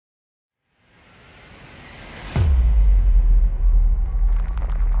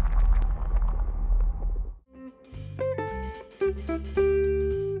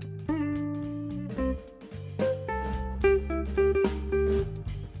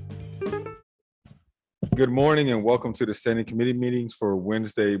good morning, and welcome to the Standing Committee meetings for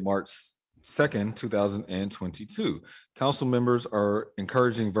Wednesday, March 2nd, 2022. Council members are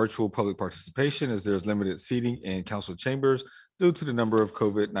encouraging virtual public participation as there's limited seating in council chambers due to the number of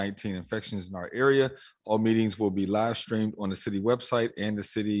COVID-19 infections in our area. All meetings will be live streamed on the city website and the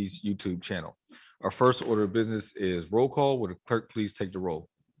city's YouTube channel. Our first order of business is roll call. Would the clerk please take the roll?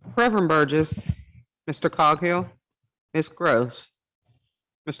 Reverend Burgess, Mr. Coghill, Ms. Gross,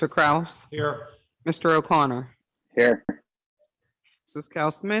 Mr. Kraus. Here. Mr. O'Connor. Here. Mrs. Cal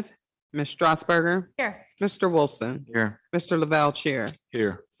Smith, Ms. Strasburger. Here. Mr. Wilson. Here. Mr. Lavelle, Chair.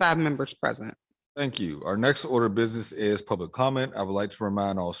 Here. 5 members present. Thank you. Our next order of business is public comment. I would like to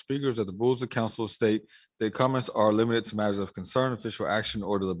remind all speakers that the rules of council state that comments are limited to matters of concern, official action,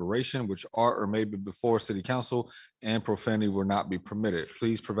 or deliberation, which are or may be before city council, and profanity will not be permitted.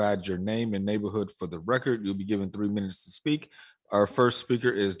 Please provide your name and neighborhood for the record. You'll be given 3 minutes to speak. Our first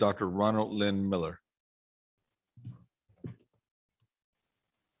speaker is Dr. Ronald Lynn Miller.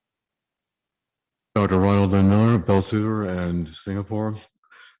 Dr. Ronald Lynn Miller, Belsuver and Singapore,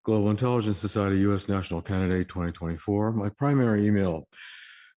 Global Intelligence Society, U.S. National Candidate 2024. My primary email, if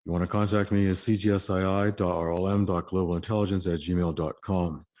you want to contact me, is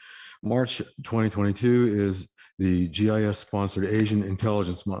cgsii.rlm.globalintelligence@gmail.com. March 2022 is the GIS-sponsored Asian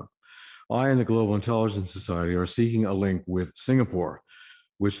Intelligence Month. I and the Global Intelligence Society are seeking a link with Singapore,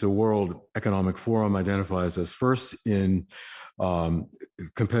 which the World Economic Forum identifies as first in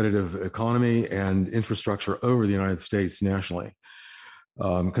competitive economy and infrastructure over the United States nationally.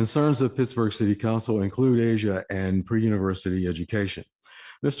 Concerns of Pittsburgh City Council include Asia and pre-university education.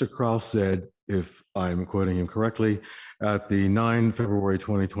 Mr. Kraus said, if I'm quoting him correctly, at the 9 February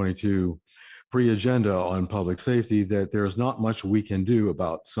 2022 pre-agenda on public safety that there's not much we can do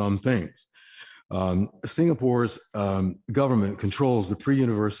about some things. Singapore's government controls the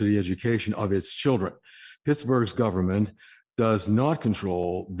pre-university education of its children. Pittsburgh's government does not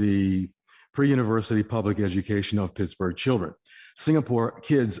control the pre-university public education of Pittsburgh children. Singapore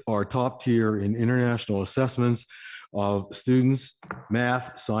kids are top tier in international assessments of students,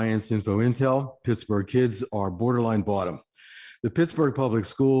 math, science, info, intel. Pittsburgh kids are borderline bottom. The Pittsburgh Public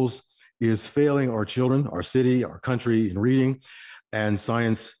Schools is failing our children, our city, our country in reading and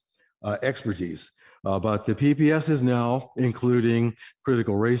science expertise. But the PPS is now including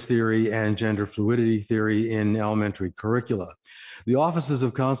critical race theory and gender fluidity theory in elementary curricula. The offices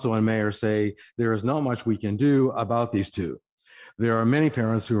of council and mayor say there is not much we can do about these two. There are many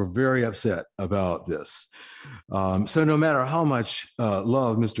parents who are very upset about this. So no matter how much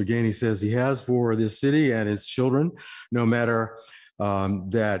love Mr. Gainey says he has for this city and its children, no matter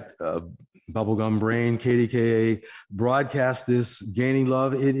that Bubblegum Brain, KDKA broadcast this gaining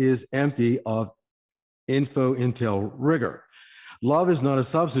love, it is empty of info intel rigor. Love is not a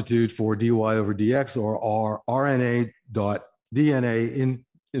substitute for dy over dx or RNA.DNA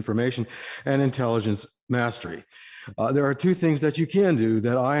information and intelligence mastery. There are 2 things that you can do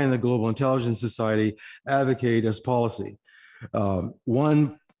that I and the Global Intelligence Society advocate as policy.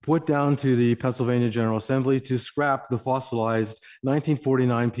 One, put down to the Pennsylvania General Assembly to scrap the fossilized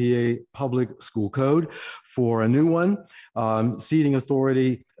 1949 PA Public School Code for a new one, ceding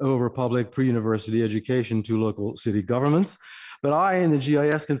authority over public pre-university education to local city governments. But I and the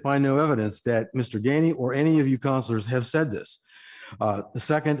GIS can find no evidence that Mr. Gainey or any of you counselors have said this. The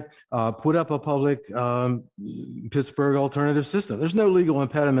second, put up a public Pittsburgh alternative system. There's no legal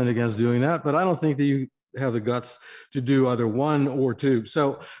impediment against doing that, but I don't think that you have the guts to do either one or two.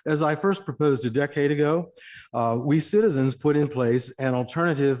 So as I first proposed a decade ago, we citizens put in place an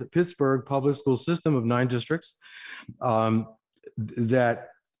alternative Pittsburgh public school system of 9 districts that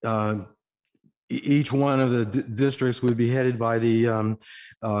each one of the districts would be headed by the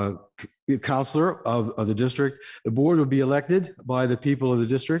counselor of the district. The board would be elected by the people of the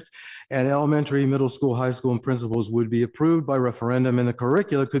district, and elementary, middle school, high school, and principals would be approved by referendum, and the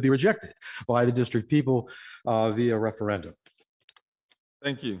curricula could be rejected by the district people via referendum.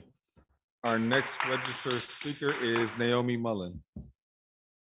 Thank you. Our next registered speaker is Naomi Mullen.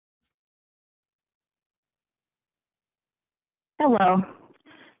 Hello.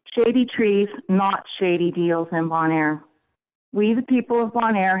 Shady trees, not shady deals in Bon Air. We, the people of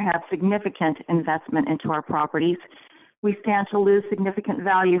Bon Air, have significant investment into our properties. We stand to lose significant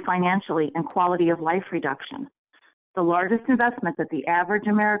value financially and quality of life reduction. The largest investment that the average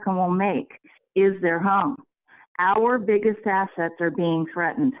American will make is their home. Our biggest assets are being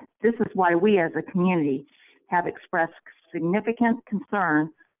threatened. This is why we as a community have expressed significant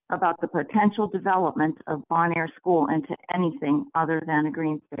concern about the potential development of Bon Air School into anything other than a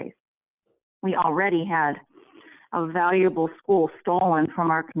green space. We already had a valuable school stolen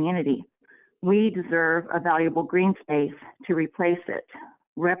from our community. We deserve a valuable green space to replace it.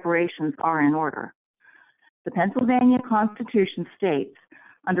 Reparations are in order. The Pennsylvania Constitution states,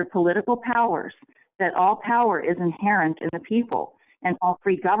 under political powers, that all power is inherent in the people, and all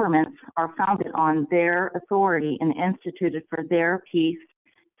free governments are founded on their authority and instituted for their peace,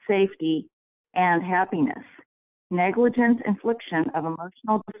 safety, and happiness. Negligent infliction of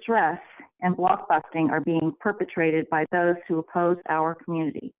emotional distress and blockbusting are being perpetrated by those who oppose our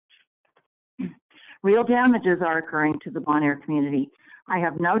community. Real damages are occurring to the Bon Air community. I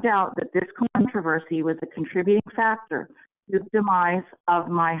have no doubt that this controversy was a contributing factor to the demise of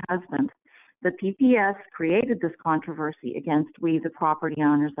my husband. The PPS created this controversy against we, the property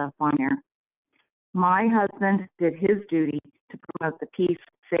owners of Bon Air. My husband did his duty to promote the peace,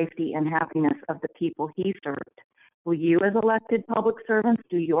 safety, and happiness of the people he served. Will you, as elected public servants,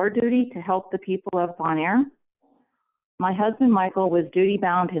 do your duty to help the people of Bon Air? My husband, Michael, was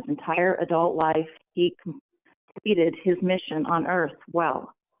duty-bound his entire adult life. He completed his mission on earth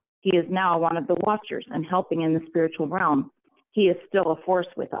well. He is now one of the watchers and helping in the spiritual realm. He is still a force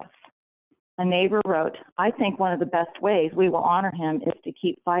with us. A neighbor wrote, I think one of the best ways we will honor him is to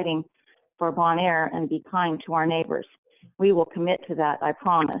keep fighting for Bon Air and be kind to our neighbors. We will commit to that, I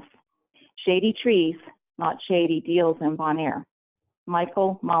promise. Shady trees, not shady deals in Bon Air.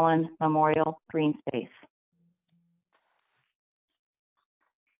 Michael Mullen Memorial Green Space.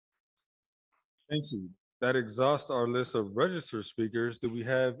 Thank you. That exhausts our list of registered speakers. Do we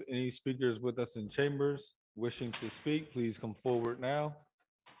have any speakers with us in chambers wishing to speak? Please come forward now.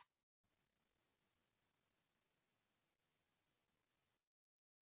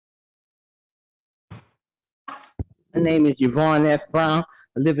 My name is Yvonne F. Brown.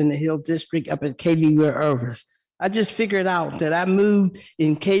 I live in the Hill District up at Katy-Weir Irvis. I just figured out that I moved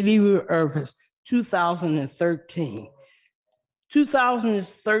in Katy-Weir Irvis 2013.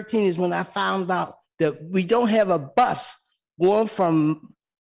 2013 is when I found out that we don't have a bus going from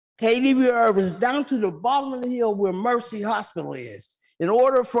Katy-Weir Irvis down to the bottom of the hill where Mercy Hospital is. In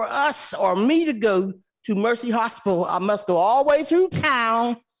order for us or me to go to Mercy Hospital, I must go all the way through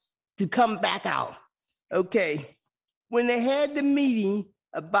town to come back out. Okay. When they had the meeting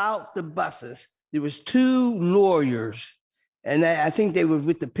about the buses, there was two lawyers, and I think they were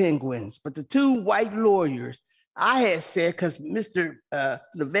with the Penguins, but the two white lawyers, I had said, because Mr.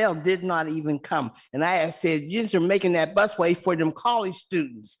 Lavelle did not even come, and I had said, you are making that busway for them college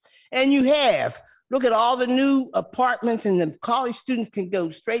students. And you have. Look at all the new apartments, and the college students can go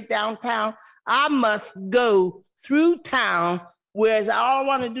straight downtown. I must go through town, whereas all I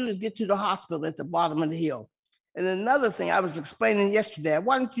want to do is get to the hospital at the bottom of the hill. And another thing I was explaining yesterday, I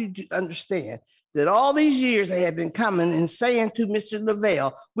wanted you to understand that all these years they have been coming and saying to Mr.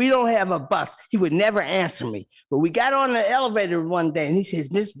 Lavelle, we don't have a bus. He would never answer me. But we got on the elevator one day and he says,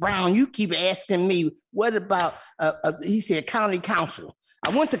 Miss Brown, you keep asking me, what about, he said, county council. I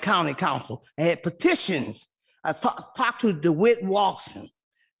went to county council. I had petitions. I talked to DeWitt Walson.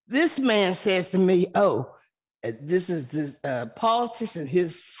 This man says to me, oh, this is this politician,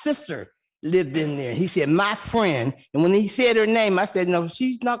 his sister lived in there. He said, my friend. And when he said her name, I said, no,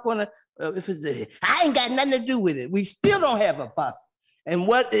 she's not going to, I ain't got nothing to do with it. We still don't have a bus. And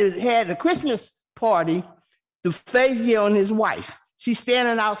what it had a Christmas party to Fazio and his wife. She's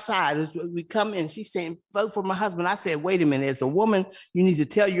standing outside as we come in. She's saying, vote for my husband. I said, wait a minute, as a woman, you need to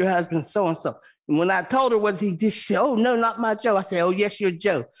tell your husband so-and-so. And when I told her what he did, she said, oh, no, not my Joe. I said, oh, yes, you're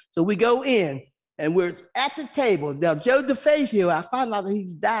Joe. So we go in. And we're at the table. Now, Joe DeFazio, I found out that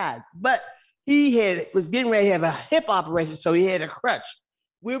he's died, but he was getting ready to have a hip operation, so he had a crutch.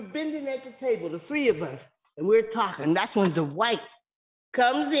 We're bending at the table, the three of us, and we're talking. That's when Dwight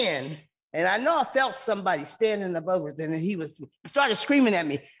comes in, and I know I felt somebody standing above us, and he started screaming at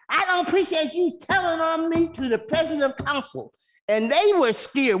me, I don't appreciate you telling on me to the president of council. And they were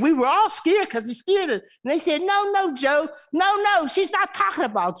scared. We were all scared because he scared us. And they said, no, Joe. No, she's not talking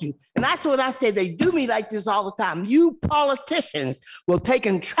about you. And that's what I said. They do me like this all the time. You politicians will take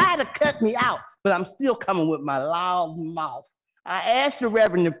and try to cut me out, but I'm still coming with my loud mouth. I asked the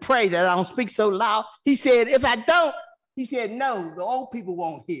Reverend to pray that I don't speak so loud. He said, if I don't, he said, no, the old people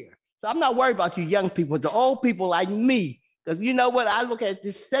won't hear. So I'm not worried about you young people, the old people like me. Because you know what? I look at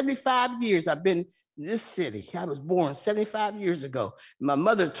this 75 years I've been in this city. I was born 75 years ago. My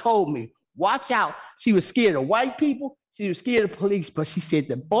mother told me, watch out. She was scared of white people. She was scared of police. But she said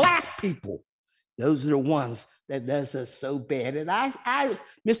the black people, those are the ones that does us so bad. And I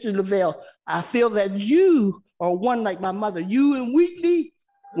Mr. Lavelle, I feel that you are one like my mother. You and Wheatley,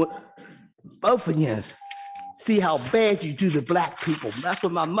 both of you, see how bad you do to black people. That's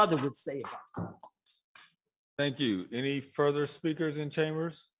what my mother would say about you. Thank you. Any further speakers in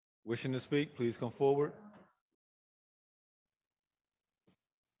chambers? Wishing to speak, please come forward.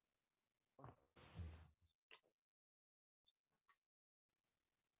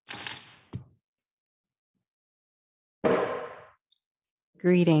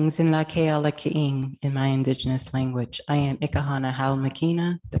 Greetings in Lakea Ki'ing in my indigenous language. I am Ikahana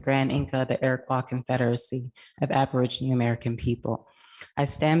Halmakina, the Grand Inca of the Iroquois Confederacy of Aboriginal American People. I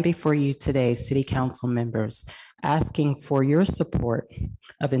stand before you today, City Council members, asking for your support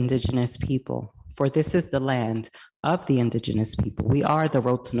of indigenous people, for this is the land of the indigenous people. We are the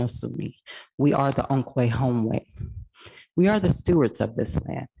Rotonosumi. We are the Onkwe Homwe. We are the stewards of this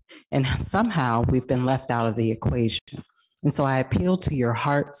land, and somehow we've been left out of the equation. And so I appeal to your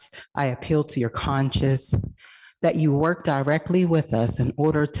hearts, I appeal to your conscience, that you work directly with us in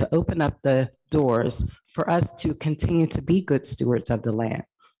order to open up the doors for us to continue to be good stewards of the land,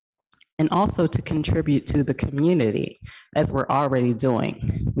 and also to contribute to the community as we're already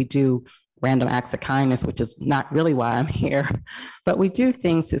doing. We do random acts of kindness, which is not really why I'm here, but we do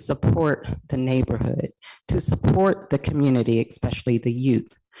things to support the neighborhood, to support the community, especially the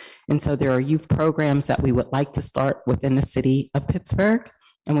youth. And so there are youth programs that we would like to start within the city of Pittsburgh,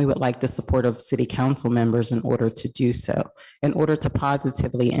 and we would like the support of city council members in order to do so, in order to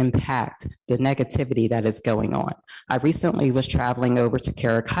positively impact the negativity that is going on. I recently was traveling over to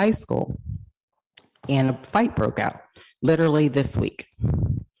Carrick High School, and a fight broke out, literally this week.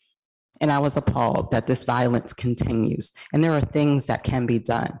 And I was appalled that this violence continues, and there are things that can be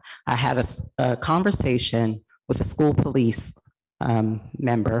done. I had a conversation with a school police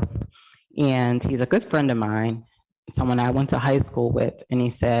member, and he's a good friend of mine, someone I went to high school with, and he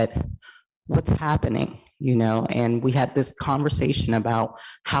said, what's happening, you know? And we had this conversation about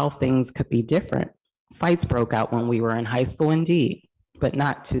how things could be different. Fights broke out when we were in high school, indeed, but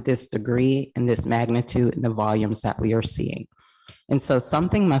not to this degree and this magnitude and the volumes that we are seeing. And so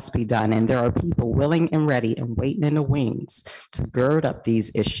something must be done, and there are people willing and ready and waiting in the wings to gird up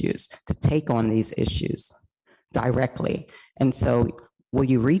these issues, to take on these issues directly. And so will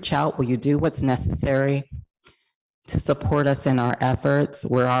you reach out? Will you do what's necessary to support us in our efforts?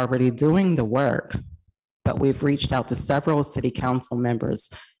 We're already doing the work, but we've reached out to several city council members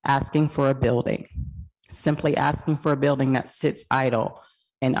asking for a building, simply asking for a building that sits idle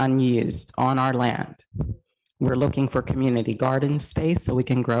and unused on our land. We're looking for community garden space so we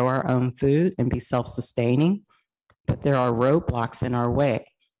can grow our own food and be self-sustaining, but there are roadblocks in our way.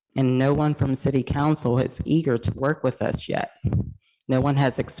 And no one from city council is eager to work with us yet. No one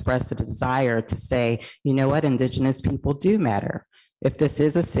has expressed a desire to say, you know what, indigenous people do matter. If this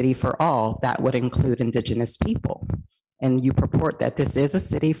is a city for all, that would include indigenous people. And you purport that this is a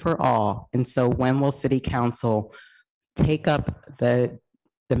city for all. And so when will city council take up the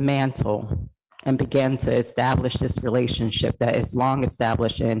mantle and begin to establish this relationship that is long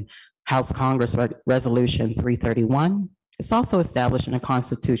established in House Congress Resolution 331? It's also established in the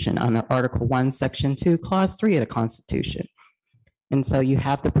Constitution under Article 1, Section 2, Clause 3 of the Constitution. And so you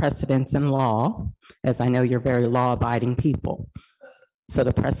have the precedents in law, as I know you're very law-abiding people. So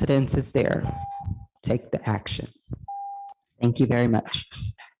the precedence is there. Take the action. Thank you very much.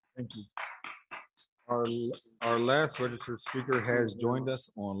 Thank you. Our last registered speaker has joined us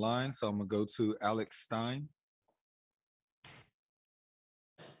online, so I'm gonna go to Alex Stein.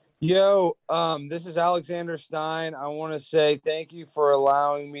 Yo, this is Alexander Stein. I want to say thank you for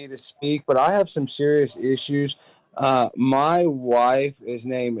allowing me to speak, but I have some serious issues. My wife is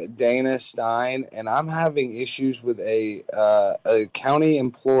named Dana Stein, and I'm having issues with a county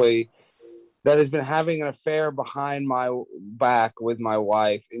employee that has been having an affair behind my back with my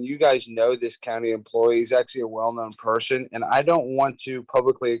wife. And you guys know this county employee. He's actually a well-known person, and I don't want to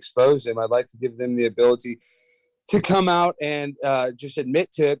publicly expose him. I'd like to give them the ability to come out and just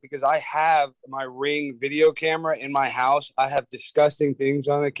admit to it, because I have my Ring video camera in my house. I have disgusting things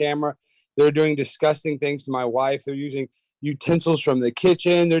on the camera. They're doing disgusting things to my wife. They're using utensils from the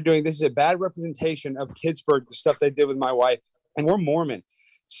kitchen. This is a bad representation of Pittsburgh, the stuff they did with my wife. And we're Mormon.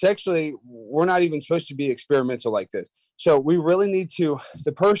 Sexually, we're not even supposed to be experimental like this. So we really need to,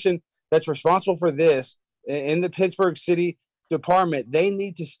 the person that's responsible for this in the Pittsburgh City Department, they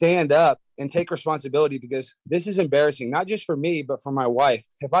need to stand up and take responsibility, because this is embarrassing, not just for me, but for my wife.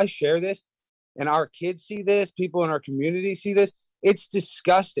 If I share this and our kids see this, people in our community see this, it's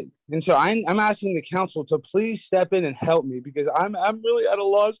disgusting. And so I'm asking the council to please step in and help me, because I'm really at a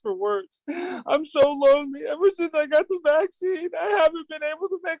loss for words. I'm so lonely. Ever since I got the vaccine, I haven't been able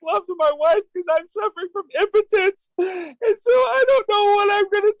to make love to my wife because I'm suffering from impotence. And so I don't know what I'm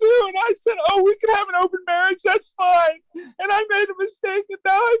going to do. And I said, oh, we can have an open marriage. That's fine. And I made a mistake. And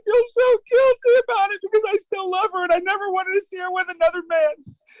now I feel so guilty about it because I still love her. And I never wanted to see her with another man.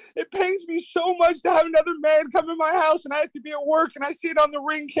 It pains me so much to have another man come in my house and I have to be at work and I see it on the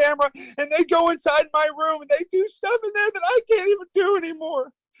Ring camera and they go inside my room and they do stuff in there that I can't even do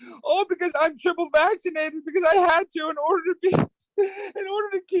anymore. All because I'm triple vaccinated because I had to in order to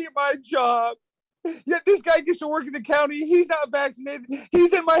keep my job. Yet this guy gets to work in the county. He's not vaccinated.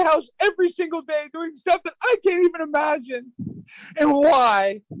 He's in my house every single day doing stuff that I can't even imagine. And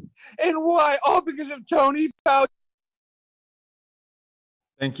why? And why? All because of Tony Fauci.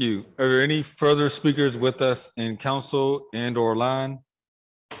 Thank you. Are there any further speakers with us in council and or line?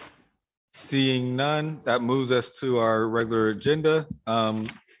 Seeing none, that moves us to our regular agenda,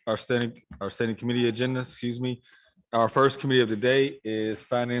 our standing committee agenda, excuse me. Our first committee of the day is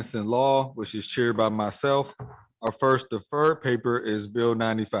Finance and Law, which is chaired by myself. Our first deferred paper is Bill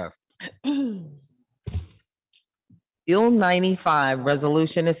 95. Bill 95,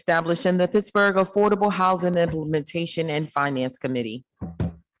 resolution establishing the Pittsburgh Affordable Housing Implementation and Finance Committee.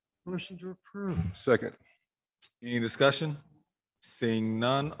 Motion to approve. Second. Any discussion? Seeing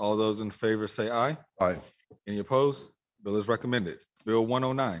none, all those in favor say aye. Aye. Any opposed? Bill is recommended. Bill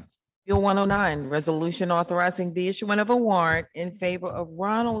 109. Bill 109, resolution authorizing the issuance of a warrant in favor of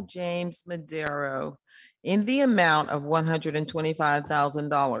Ronald James Madero in the amount of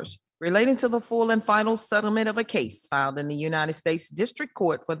 $125,000 relating to the full and final settlement of a case filed in the United States District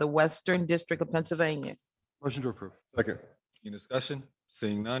Court for the Western District of Pennsylvania. Motion to approve. Second. Any discussion?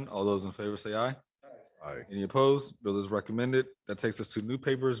 Seeing none, all those in favor say aye. Aye. Any opposed? Bill is recommended. That takes us to new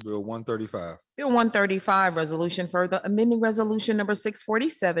papers, Bill 135. Bill 135, resolution further amending resolution number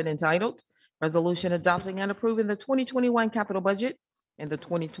 647 entitled Resolution Adopting and Approving the 2021 Capital Budget and the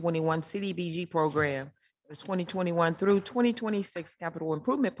 2021 CDBG Program, the 2021 through 2026 Capital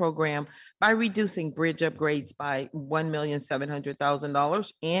Improvement Program by reducing bridge upgrades by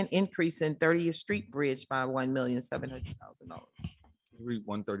 $1,700,000 and increasing 30th Street Bridge by $1,700,000. Read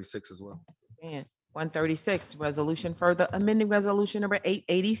 136 as well. And 136, resolution further amending resolution number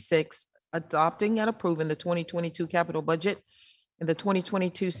 886, adopting and approving the 2022 capital budget and the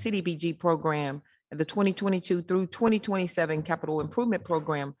 2022 CDBG program and the 2022 through 2027 capital improvement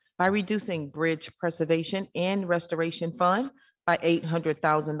program by reducing bridge preservation and restoration fund by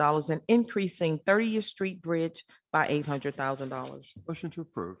 $800,000 and increasing 30th Street Bridge by $800,000. Motion to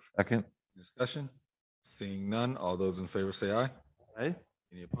approve. Second. Discussion? Seeing none, all those in favor say aye. Aye.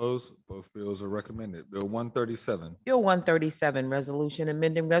 Any opposed? Both bills are recommended. Bill 137. Bill 137, resolution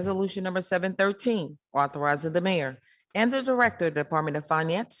amending resolution number 713, authorizing the mayor and the director of the Department of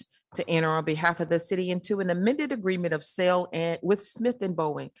Finance to enter on behalf of the city into an amended agreement of sale and with Smith and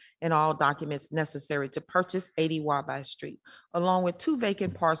Bowen and all documents necessary to purchase 80 Wabash Street, along with 2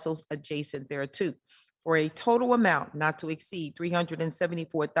 vacant parcels adjacent thereto, for a total amount not to exceed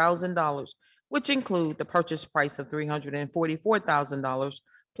 $374,000, which include the purchase price of $344,000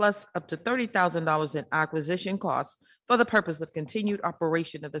 plus up to $30,000 in acquisition costs for the purpose of continued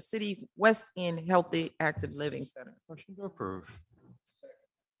operation of the city's West End Healthy Active Living Center. Motion to approve.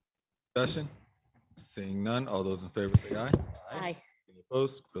 Discussion? Seeing none, all those in favor say aye. Aye. Any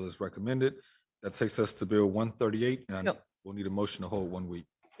opposed? Bill is recommended. That takes us to Bill 138, and Yep. we'll need a motion to hold 1 week.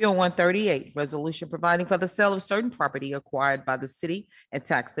 Bill 138, resolution providing for the sale of certain property acquired by the city and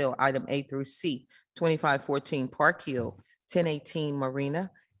tax sale item A through C, 2514 Park Hill, 1018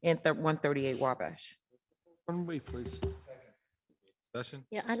 Marina, and 138 Wabash. 1 week, please. Discussion?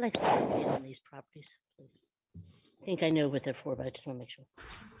 Yeah, I'd like some update on these properties, please. I think I know what they're for, but I just want to make sure.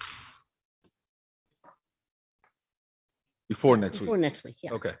 Before next Before week. next week,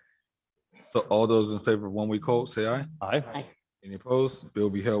 yeah. Okay. So all those in favor of 1 week hold, say aye. Aye. Aye. Any opposed? Bill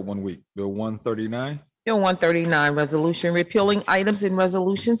be held 1 week. Bill 139. Bill 139, resolution repealing items and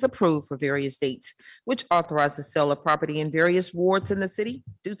resolutions approved for various dates, which authorizes sale of property in various wards in the city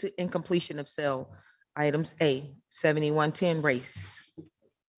due to incompletion of sale. Items A, 7110 Race.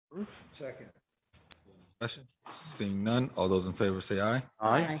 Second. Discussion? Seeing none, all those in favor say aye.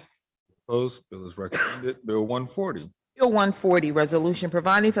 Aye. Opposed? Bill is recommended. Bill 140. Bill 140, resolution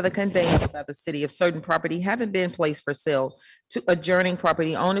providing for the conveyance by the city of certain property having been placed for sale to adjourning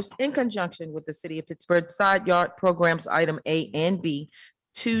property owners in conjunction with the city of Pittsburgh side yard programs item A and B,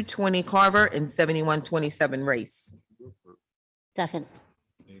 220 Carver and 7127 Race. Second.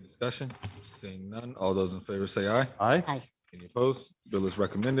 Any discussion? Seeing none, all those in favor say aye. Aye. Aye. Any opposed? Bill is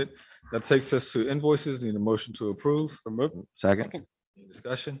recommended. That takes us to invoices. Need a motion to approve. Second. Second. Any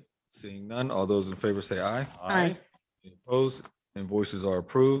discussion? Seeing none, all those in favor say aye. Aye. Any opposed? Invoices are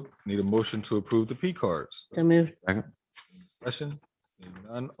approved. Need a motion to approve the P cards. So moved. Discussion? Seeing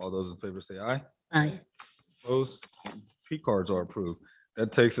none, all those in favor say aye. Aye. Opposed? P cards are approved.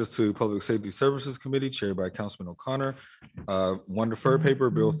 That takes us to Public Safety Services Committee chaired by Councilman O'Connor. One deferred paper,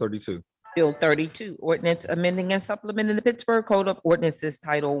 Bill 32. Bill 32, ordinance amending and supplementing the Pittsburgh Code of Ordinances,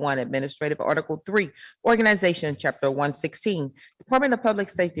 Title I, Administrative Article 3, Organization, Chapter 116, Department of Public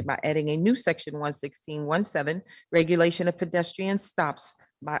Safety by adding a new section 116.17, Regulation of Pedestrian Stops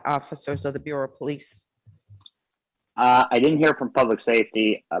by Officers of the Bureau of Police. I didn't hear from public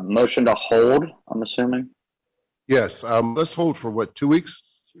safety. A motion to hold, I'm assuming. Yes, let's hold for what, 2 weeks?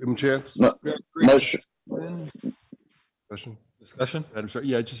 Give them a chance. Motion. Discussion? Madam Chair,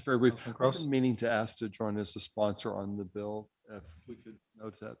 yeah, just very brief. Councilman Cross? I've been meaning to ask to join as a sponsor on the bill. If we could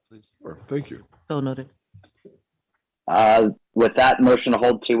note that, please. Sure, thank you. So noted. With that, motion to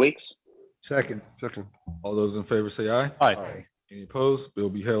hold 2 weeks. Second. All those in favor say aye. Aye. Any opposed?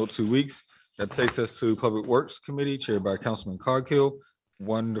 Bill be held 2 weeks. That takes us to Public Works Committee chaired by Councilman Coghill.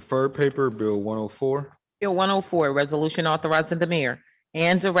 One deferred paper, Bill 104. Bill 104, resolution authorizing the mayor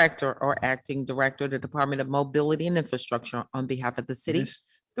and director or acting director of the Department of Mobility and Infrastructure on behalf of the city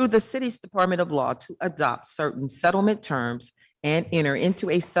through the city's Department of Law to adopt certain settlement terms and enter into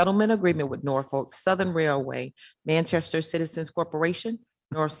a settlement agreement with Norfolk Southern Railway, Manchester Citizens Corporation,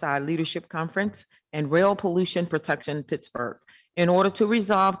 Northside Leadership Conference, and Rail Pollution Protection Pittsburgh in order to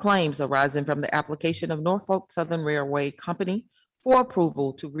resolve claims arising from the application of Norfolk Southern Railway Company for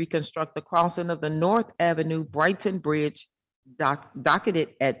approval to reconstruct the crossing of the North Avenue Brighton Bridge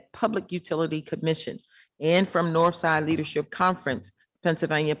docketed at Public Utility Commission, and from Northside Leadership Conference,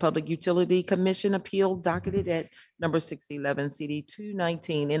 Pennsylvania Public Utility Commission appeal docketed at number 611 CD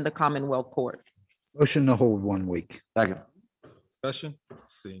 219 in the Commonwealth Court. Motion to hold 1 week. Second. Discussion?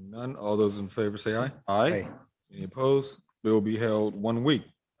 Seeing none. All those in favor say aye. Aye. Any opposed? Bill be held 1 week.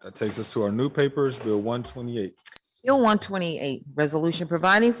 That takes us to our new papers, Bill 128. Bill 128, resolution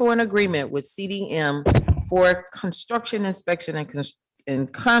providing for an agreement with CDM for construction inspection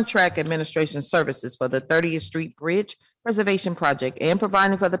and contract administration services for the 30th Street Bridge Preservation Project and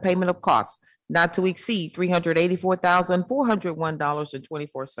providing for the payment of costs not to exceed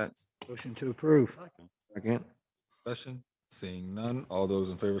 $384,401.24. Motion to approve. Second. Discussion? Seeing none. All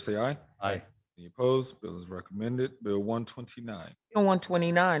those in favor say aye. Aye. Any opposed? Bill is recommended. Bill 129. Bill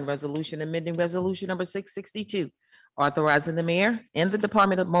 129, resolution amending resolution number 662, authorizing the mayor and the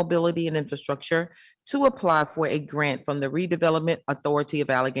Department of Mobility and Infrastructure to apply for a grant from the Redevelopment Authority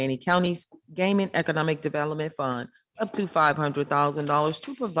of Allegheny County's Gaming Economic Development Fund up to $500,000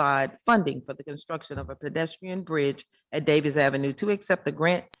 to provide funding for the construction of a pedestrian bridge at Davis Avenue to accept the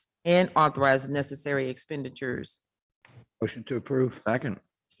grant and authorize necessary expenditures. Motion to approve. Second.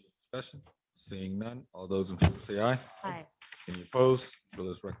 Discussion? Seeing none. All those in favor say aye. Aye. Any opposed? Bill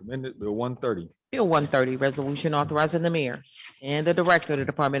is recommended. Bill 130. Bill 130, resolution authorizing the mayor and the director of the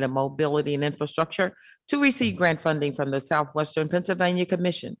Department of Mobility and Infrastructure to receive grant funding from the Southwestern Pennsylvania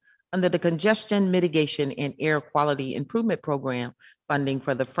Commission under the Congestion Mitigation and Air Quality Improvement Program, funding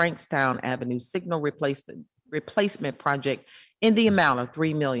for the Frankstown Avenue Signal Replacement Project in the amount of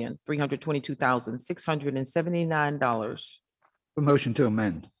 $3,322,679. Motion to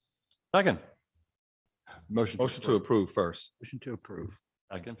amend. Second. Motion to approve first. Motion to approve.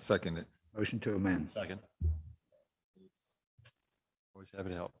 Second. Seconded. Motion to amend. Second. Always happy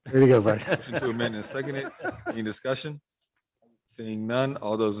to help. There you go, bud. Motion to amend and seconded. Any discussion? Seeing none.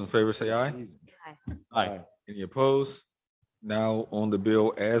 All those in favor say aye. Aye. Any opposed? Now on the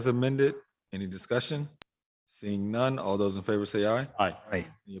bill as amended. Any discussion? Seeing none. All those in favor say aye. Aye. Aye.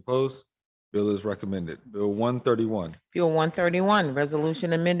 Any opposed? Bill is recommended. Bill 131. Bill 131,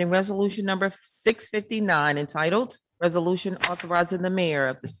 resolution amending resolution number 659 entitled Resolution Authorizing the Mayor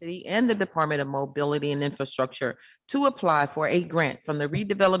of the City and the Department of Mobility and Infrastructure to apply for a grant from the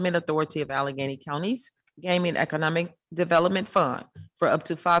Redevelopment Authority of Allegheny County's Gaming Economic Development Fund for up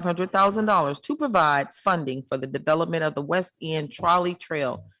to $500,000 to provide funding for the development of the West End Trolley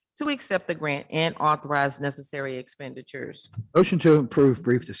Trail to accept the grant and authorize necessary expenditures. Motion to approve,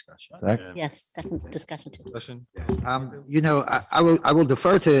 brief discussion. Second. Yes, second discussion too. Discussion? I will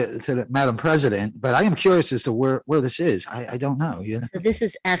defer to the Madam President, but I am curious as to where this is. I don't know, So this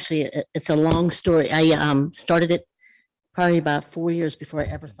is actually, it's a long story. I started it probably about 4 years before I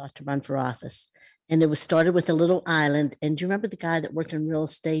ever thought to run for office. And it was started with a little island. And do you remember the guy that worked in real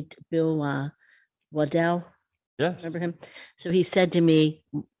estate, Bill Waddell? Yes. Remember him? So he said to me,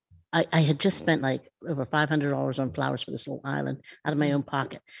 I had just spent like over $500 on flowers for this little island out of my own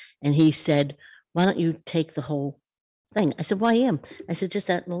pocket. And he said, why don't you take the whole thing? I said, why am? I said, just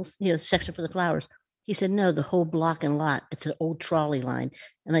that little section for the flowers. He said, no, the whole block and lot. It's an old trolley line.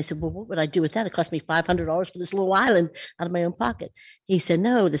 And I said, well, what would I do with that? It cost me $500 for this little island out of my own pocket. He said,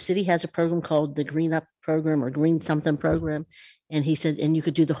 no, the city has a program called the Green Up Program or Green Something Program. And he said, and you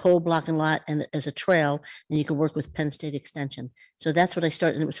could do the whole block and lot and as a trail, and you could work with Penn State Extension. So that's what I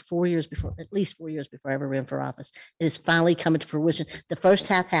started. And it was 4 years before, at least 4 years before I ever ran for office. It is finally coming to fruition. The first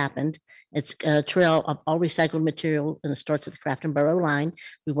half happened. It's a trail of all recycled material, and it starts at the Crafton Borough line.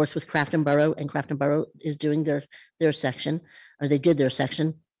 We worked with Crafton Borough, and Crafton Borough is doing their section, or they did their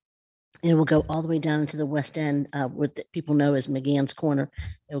section. And it will go all the way down into the west end, what people know as McGann's Corner.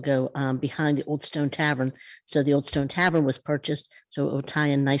 It will go behind the Old Stone Tavern. So the Old Stone Tavern was purchased, so it will tie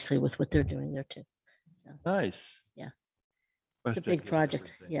in nicely with what they're doing there too. So, Nice. yeah, West it's a big End is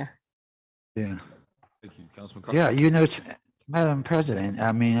project. everything. Yeah. Yeah. Thank you, Councilman Carter. Yeah, you know, Madam President,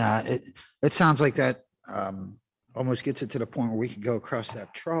 I mean, it sounds like that almost gets it to the point where we can go across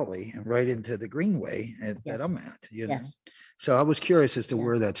that trolley and right into the greenway that Yes. I'm at, you know? Yes. So I was curious as to Yeah.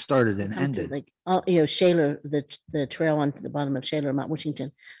 where that started and Come to, ended. like, Shaler, the trail on the bottom of Shaler, Mount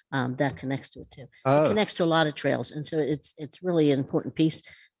Washington, that connects to it too. It Oh, connects to a lot of trails. And so it's really an important piece.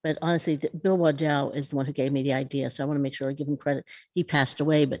 But honestly, Bill Waddell is the one who gave me the idea. So I want to make sure I give him credit. He passed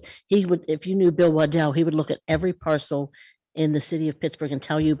away, but he would, if you knew Bill Waddell, he would look at every parcel in the city of Pittsburgh and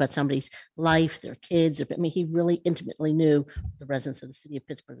tell you about somebody's life, their kids. I mean, he really intimately knew the residents of the city of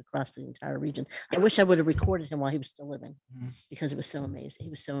Pittsburgh across the entire region. I wish I would have recorded him while he was still living because it was so amazing. He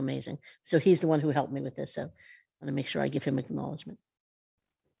was so amazing. So he's the one who helped me with this. So I want to make sure I give him acknowledgement.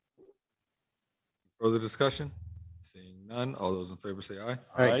 Further discussion? Seeing none, all those in favor say aye.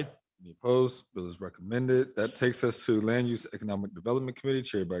 Aye. Any opposed? Bill is recommended. That takes us to Land Use Economic Development Committee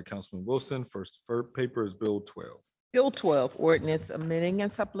chaired by Councilman Wilson. First deferred paper is Bill 12. Bill 12, ordinance amending and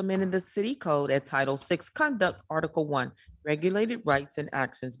supplementing the city code at Title 6 Conduct, Article 1, Regulated Rights and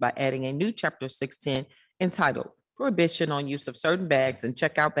Actions by adding a new Chapter 610 entitled Prohibition on Use of Certain Bags and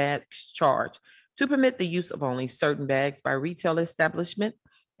Checkout Bags Charge to permit the use of only certain bags by retail establishment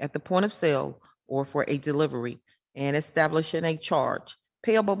at the point of sale or for a delivery, and establishing a charge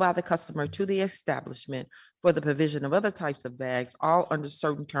payable by the customer to the establishment for the provision of other types of bags, all under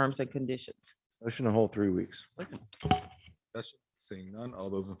certain terms and conditions. Motion to hold 3 weeks. Discussion? Seeing none,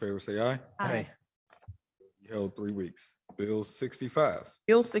 all those in favor say aye. Aye. Held 3 weeks. Bill 65.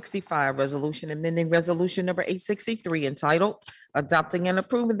 Bill 65, resolution amending resolution number 863 entitled Adopting and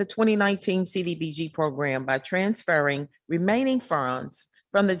Approving the 2019 CDBG Program by transferring remaining funds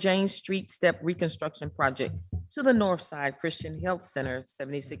from the James Street Step Reconstruction Project to the North Side Christian Health Center,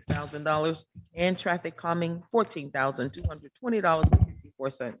 $76,000, and traffic calming,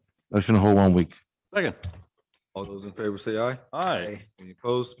 $14,220.54. Motion to hold 1 week. Second. All those in favor say aye. Aye. Any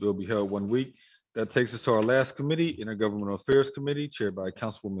opposed? Bill be held 1 week. That takes us to our last committee, Intergovernmental Affairs Committee, chaired by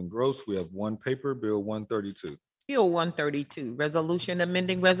Councilwoman Gross. We have one paper, Bill 132. Bill 132, resolution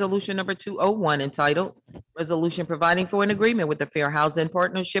amending resolution number 201 entitled Resolution Providing for an Agreement with the Fair Housing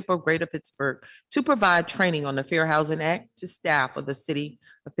Partnership of Greater Pittsburgh to provide training on the Fair Housing Act to staff of the City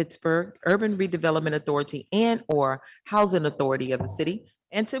of Pittsburgh, Urban Redevelopment Authority and/or Housing Authority of the city,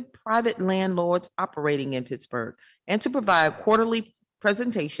 and to private landlords operating in Pittsburgh, and to provide quarterly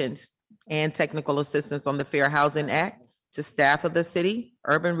presentations and technical assistance on the Fair Housing Act to staff of the city,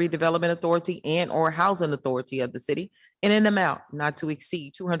 Urban Redevelopment Authority and/or Housing Authority of the city in an amount not to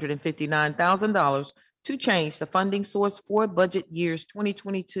exceed $259,000 to change the funding source for budget years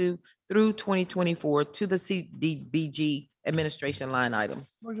 2022 through 2024 to the CDBG administration line item.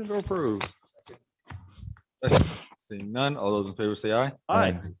 Motion to approve. Seeing none, all those in favor say aye.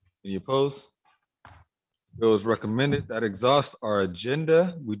 Aye. Any opposed? Bill is recommended. That exhausts our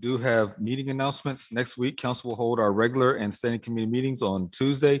agenda. We do have meeting announcements. Next week, council will hold our regular and standing committee meetings on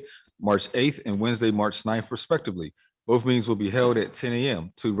Tuesday, March 8th and Wednesday, March 9th respectively. Both meetings will be held at 10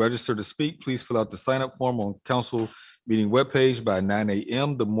 a.m. To register to speak, please fill out the sign-up form on council meeting webpage by 9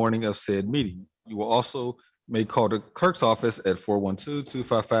 a.m. the morning of said meeting. You will also may call the clerk's office at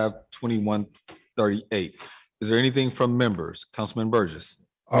 412-255-2138. Is there anything from members? Councilman Burgess.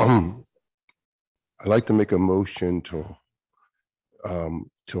 I'd like to make a motion to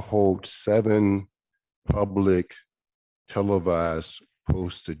hold 7 public televised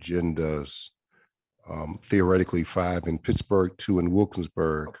post agendas, theoretically 5 in Pittsburgh, 2 in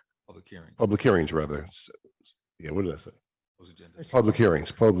Wilkinsburg. Public hearings, rather. Yeah, what did I say? Public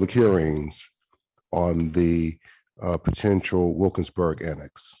hearings on the potential Wilkinsburg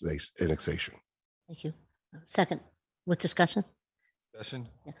annexation. Thank you. Second, with discussion? Discussion?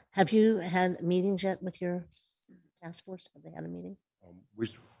 Yeah. Have you had meetings yet with your task force? Have they had a meeting?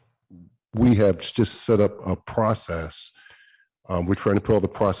 We have just set up a process. We're trying to put all the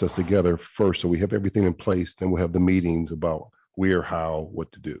process together first, so we have everything in place. Then we'll have the meetings about where, how,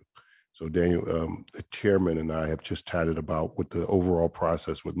 what to do. So Daniel, the chairman and I have just chatted about what the overall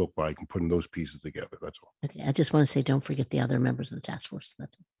process would look like and putting those pieces together. That's all. Okay, I just want to say, don't forget the other members of the task force.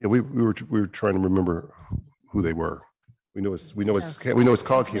 That's all. Yeah, we were trying to remember who they were. We know it's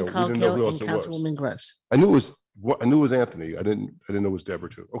Coghill. We didn't know who else And it was. Councilwoman Gross. I knew it was Anthony. I didn't know it was Deborah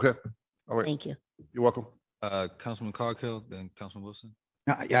too. Okay. All right. Thank you. You're welcome. Councilman Coghill, then Councilman Wilson.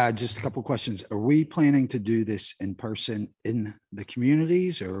 Yeah, just a couple of questions. Are we planning to do this in person in the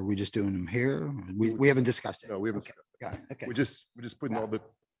communities, or are we just doing them here? We haven't discussed it. No, we haven't. Okay, got it. Okay. We're just putting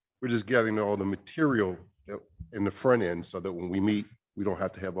we're just gathering all the material in the front end so that when we meet, we don't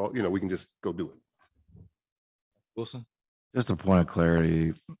have to have all, we can just go do it. Wilson. Just a point of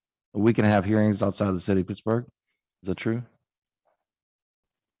clarity, we can have hearings outside the city of Pittsburgh. Is that true?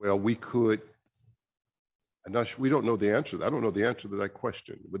 Well, we could. We don't know the answer. I don't know the answer to that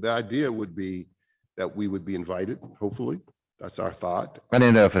question, but the idea would be that we would be invited, hopefully. That's our thought. I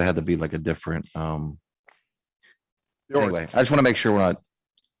didn't know if it had to be like a different, anyway, I just want to make sure we're not,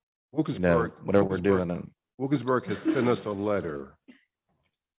 whatever we're doing. Wilkinsburg has sent us a letter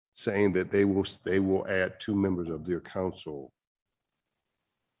saying that they will add 2 members of their council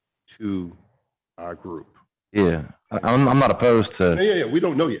to our group. Yeah, I'm not opposed to. Yeah. We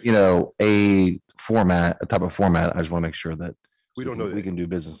don't know yet. A type of format. I just want to make sure that we don't know that we can do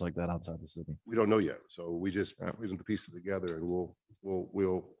business like that outside the city. We don't know yet, so we just putting the pieces together, and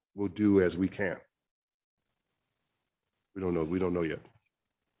we'll do as we can. We don't know yet.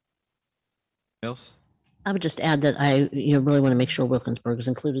 Else? I would just add that I really want to make sure Wilkinsburg is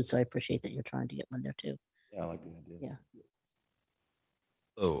included, so I appreciate that you're trying to get one there too. Yeah, I like the idea. Yeah.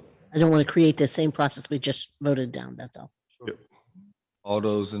 Oh, I don't want to create the same process we just voted down. That's all. Yep. all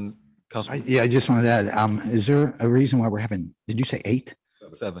those in Councilman. I just wanted to add, is there a reason why we're having, did you say 8?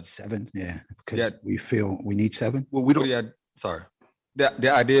 7. 7, yeah, because Yeah. we feel we need 7? Well, we don't. Yeah, sorry. The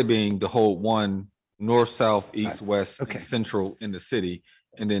idea being to hold one north, south, east, west, and okay. central in the city,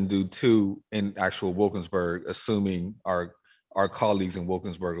 and then do 2 in actual assuming our colleagues in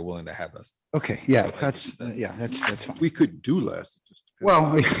Wilkinsburg are willing to have us. Okay, yeah, that's fine. We could do less.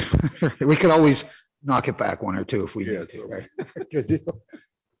 Well, we could always knock it back 1 or 2 if we Yeah, need to, so- right? Good deal.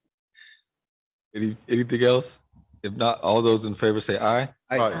 Anything else? If not, all those in favor say aye.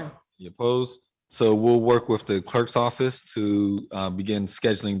 Aye. Any opposed? So we'll work with the clerk's office to begin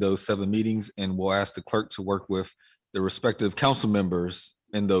scheduling those 7 meetings, and we'll ask the clerk to work with the respective council members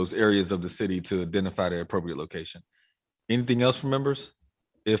in those areas of the city to identify the appropriate location. Anything else from members?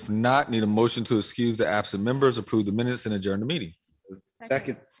 If not, need a motion to excuse the absent members, approve the minutes, and adjourn the meeting.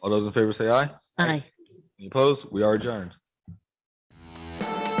 Second. All those in favor say aye. Aye. Any opposed? We are adjourned.